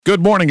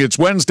Good morning. It's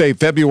Wednesday,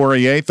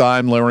 February 8th.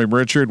 I'm Larry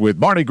Richard with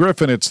Marty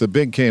Griffin. It's the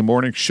Big K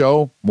Morning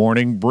Show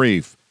Morning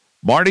Brief.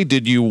 Marty,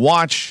 did you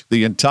watch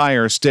the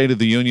entire State of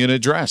the Union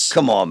address?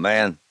 Come on,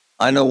 man.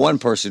 I know one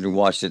person who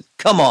watched it.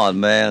 Come on,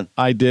 man.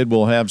 I did.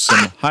 We'll have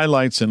some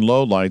highlights and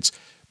lowlights.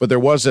 But there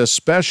was a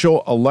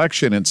special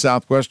election in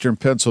southwestern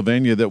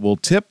Pennsylvania that will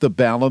tip the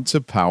balance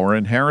of power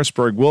in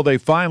Harrisburg. Will they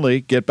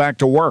finally get back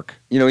to work?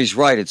 You know, he's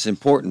right. It's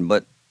important,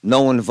 but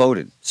no one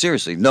voted.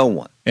 Seriously, no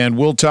one. And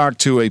we'll talk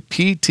to a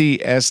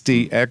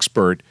PTSD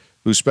expert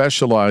who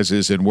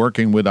specializes in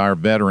working with our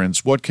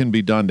veterans, what can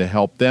be done to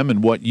help them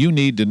and what you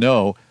need to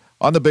know.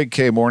 On the Big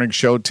K Morning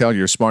Show, tell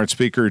your smart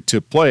speaker to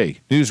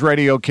play News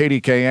Radio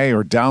KDKA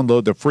or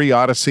download the free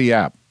Odyssey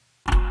app.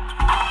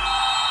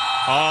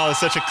 Oh, it's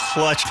such a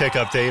clutch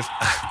pickup, Dave.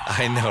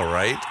 I know,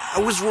 right?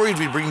 I was worried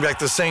we'd bring back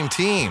the same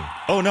team.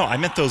 Oh, no, I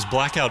meant those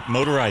blackout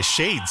motorized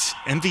shades.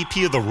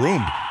 MVP of the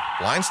room.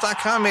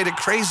 Blinds.com made it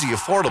crazy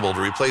affordable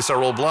to replace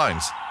our old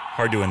blinds.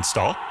 Hard to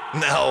install?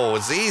 No,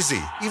 it's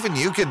easy. Even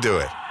you could do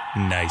it.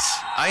 Nice.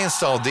 I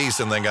installed these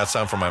and then got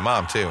some for my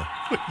mom, too.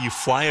 What, you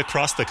fly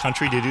across the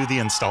country to do the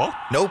install?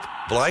 Nope.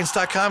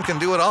 Blinds.com can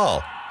do it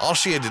all. All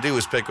she had to do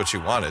was pick what she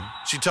wanted.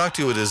 She talked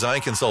to a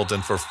design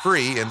consultant for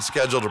free and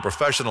scheduled a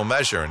professional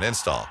measure and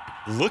install.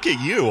 Look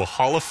at you,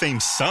 Hall of Fame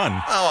son.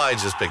 Oh, I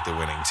just picked the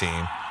winning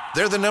team.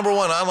 They're the #1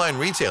 online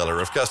retailer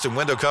of custom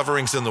window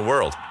coverings in the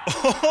world.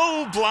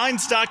 Oh,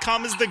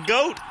 Blinds.com is the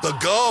GOAT. The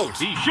GOAT!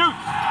 He shoots.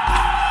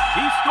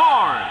 He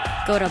scored.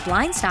 Go to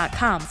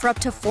Blinds.com for up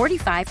to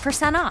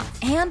 45%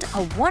 off and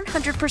a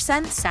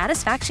 100%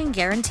 satisfaction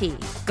guarantee.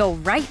 Go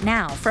right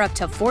now for up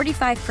to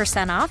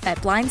 45% off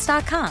at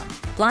Blinds.com.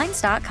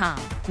 Blinds.com.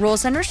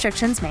 Rules and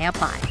restrictions may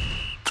apply.